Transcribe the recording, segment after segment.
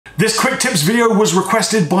This quick tips video was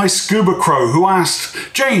requested by Scuba Crow, who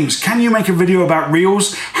asked, James, can you make a video about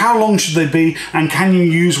reels? How long should they be? And can you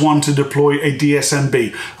use one to deploy a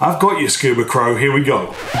DSMB? I've got you, Scuba Crow, here we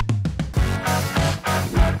go.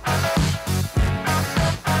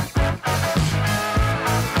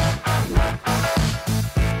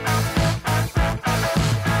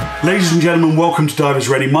 Ladies and gentlemen, welcome to Divers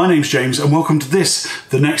Ready. My name's James and welcome to this,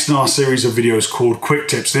 the next in our series of videos called Quick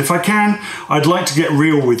Tips. And if I can, I'd like to get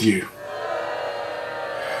real with you.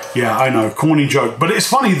 Yeah, I know, corny joke, but it's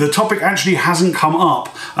funny, the topic actually hasn't come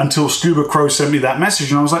up until Scuba Crow sent me that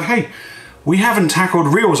message and I was like, hey, we haven't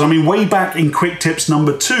tackled reels. I mean, way back in Quick Tips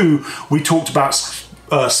number 2, we talked about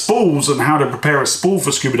spools and how to prepare a spool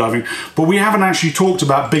for scuba diving, but we haven't actually talked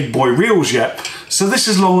about big boy reels yet. So this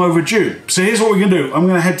is long overdue. So here's what we're gonna do. I'm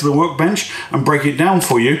gonna head to the workbench and break it down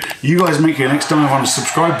for you. You guys make your next dive on the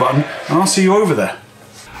subscribe button and I'll see you over there.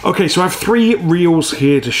 Okay, so I have 3 reels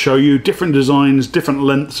here to show you, different designs, different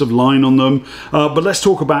lengths of line on them, but let's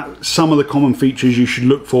talk about some of the common features you should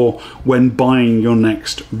look for when buying your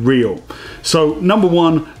next reel. So number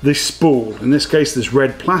 1, the spool. In this case, this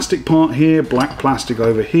red plastic part here, black plastic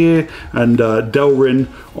over here, and Delrin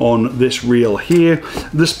on this reel here.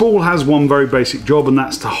 The spool has one very basic job, and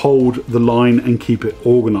that's to hold the line and keep it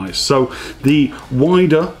organized. So the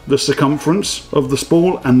wider the circumference of the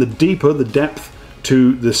spool and the deeper the depth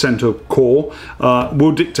to the center core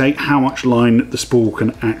will dictate how much line the spool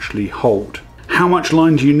can actually hold. How much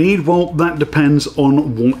line do you need? Well, that depends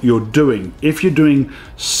on what you're doing. If you're doing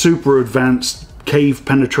super advanced cave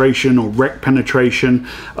penetration or wreck penetration,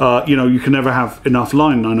 you know, you can never have enough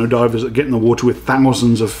line. I know divers that get in the water with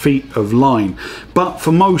thousands of feet of line, but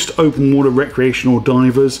for most open water recreational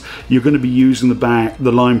divers, you're going to be using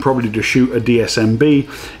the line probably to shoot a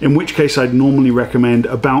DSMB, in which case I'd normally recommend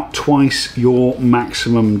about twice your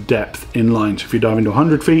maximum depth in line. So if you're diving to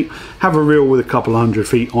 100 feet, have a reel with a couple of 100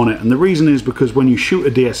 feet on it. And the reason is because when you shoot a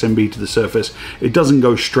DSMB to the surface, it doesn't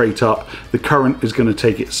go straight up. The current is going to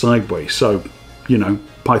take it sideways. So, you know,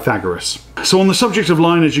 Pythagoras. So on the subject of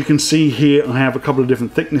line, as you can see here, I have a couple of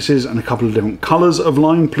different thicknesses and a couple of different colors of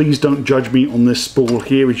line. Please don't judge me on this spool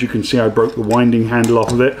here. As you can see, I broke the winding handle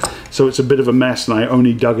off of it, so it's a bit of a mess, and I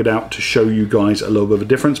only dug it out to show you guys a little bit of a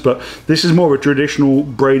difference. But this is more of a traditional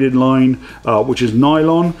braided line, which is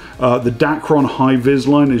nylon. The Dacron high vis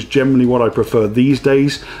line is generally what I prefer these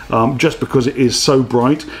days, just because it is so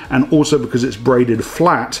bright, and also because it's braided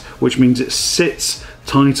flat, which means it sits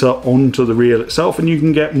tighter onto the reel itself and you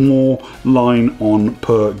can get more line on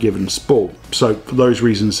per given spool. So for those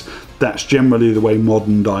reasons, that's generally the way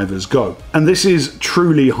modern divers go. And this is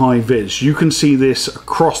truly high vis. You can see this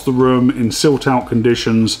across the room in silt out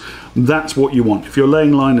conditions. That's what you want. If you're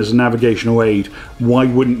laying line as a navigational aid, why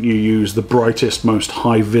wouldn't you use the brightest, most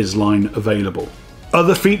high vis line available?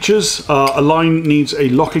 Other features, a line needs a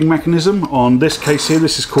locking mechanism. On this case here,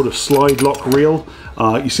 this is called a slide lock reel.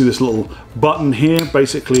 You see this little button here.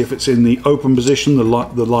 Basically, if it's in the open position, the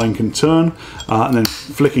line can turn, and then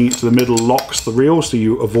flicking it to the middle locks the reel, so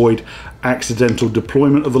you avoid accidental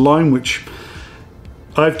deployment of the line, which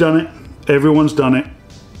I've done it, everyone's done it.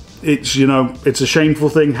 It's, you know, it's a shameful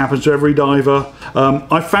thing, happens to every diver.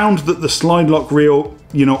 I found that the slide lock reel,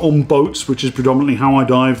 you know, on boats, which is predominantly how I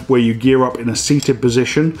dive, where you gear up in a seated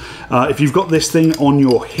position, if you've got this thing on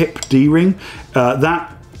your hip D-ring,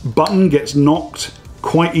 that button gets knocked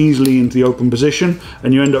quite easily into the open position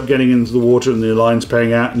and you end up getting into the water and the line's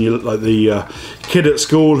paying out and you look like the kid at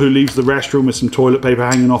school who leaves the restroom with some toilet paper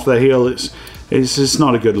hanging off their heel. It's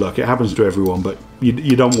not a good look. It happens to everyone, but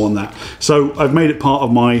you don't want that. So I've made it part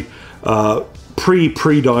of my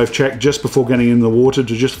pre-dive check just before getting in the water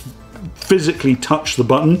to just physically touch the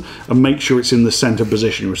button and make sure it's in the center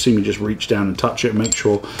position. You'll see me just reach down and touch it and make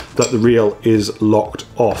sure that the reel is locked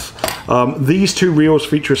off. These 2 reels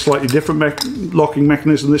feature a slightly different locking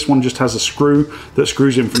mechanism. This one just has a screw that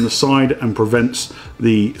screws in from the side and prevents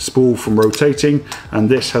the spool from rotating, and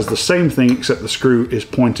this has the same thing except the screw is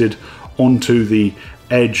pointed onto the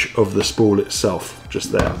edge of the spool itself,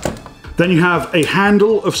 just there. Then you have a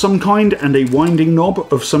handle of some kind and a winding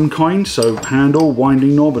knob of some kind. So handle,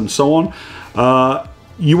 winding knob, and so on.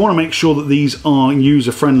 You want to make sure that these are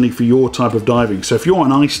user-friendly for your type of diving. So if you're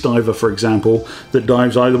an ice diver, for example, that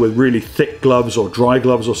dives either with really thick gloves or dry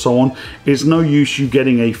gloves or so on, it's no use you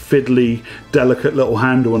getting a fiddly, delicate little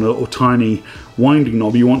handle and a little tiny winding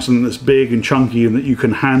knob. You want something that's big and chunky and that you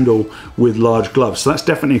can handle with large gloves. So that's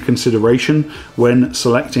definitely a consideration when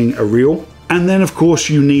selecting a reel. And then of course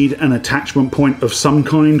you need an attachment point of some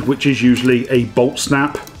kind, which is usually a bolt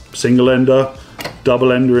snap, single ender,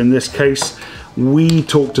 double ender in this case. We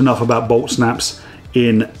talked enough about bolt snaps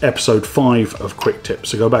in episode 5 of Quick Tips.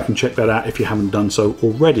 So go back and check that out if you haven't done so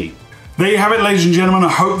already. There you have it, ladies and gentlemen.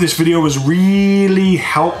 I hope this video was really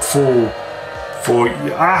helpful for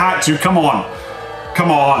you. I had to, come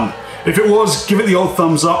on. If it was, give it the old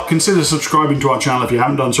thumbs up. Consider subscribing to our channel if you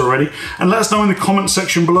haven't done so already. And let us know in the comment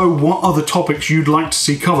section below what other topics you'd like to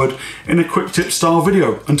see covered in a quick tip style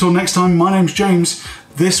video. Until next time, my name's James.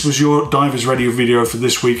 This was your Divers Ready video for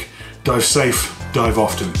this week. Dive safe, dive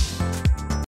often.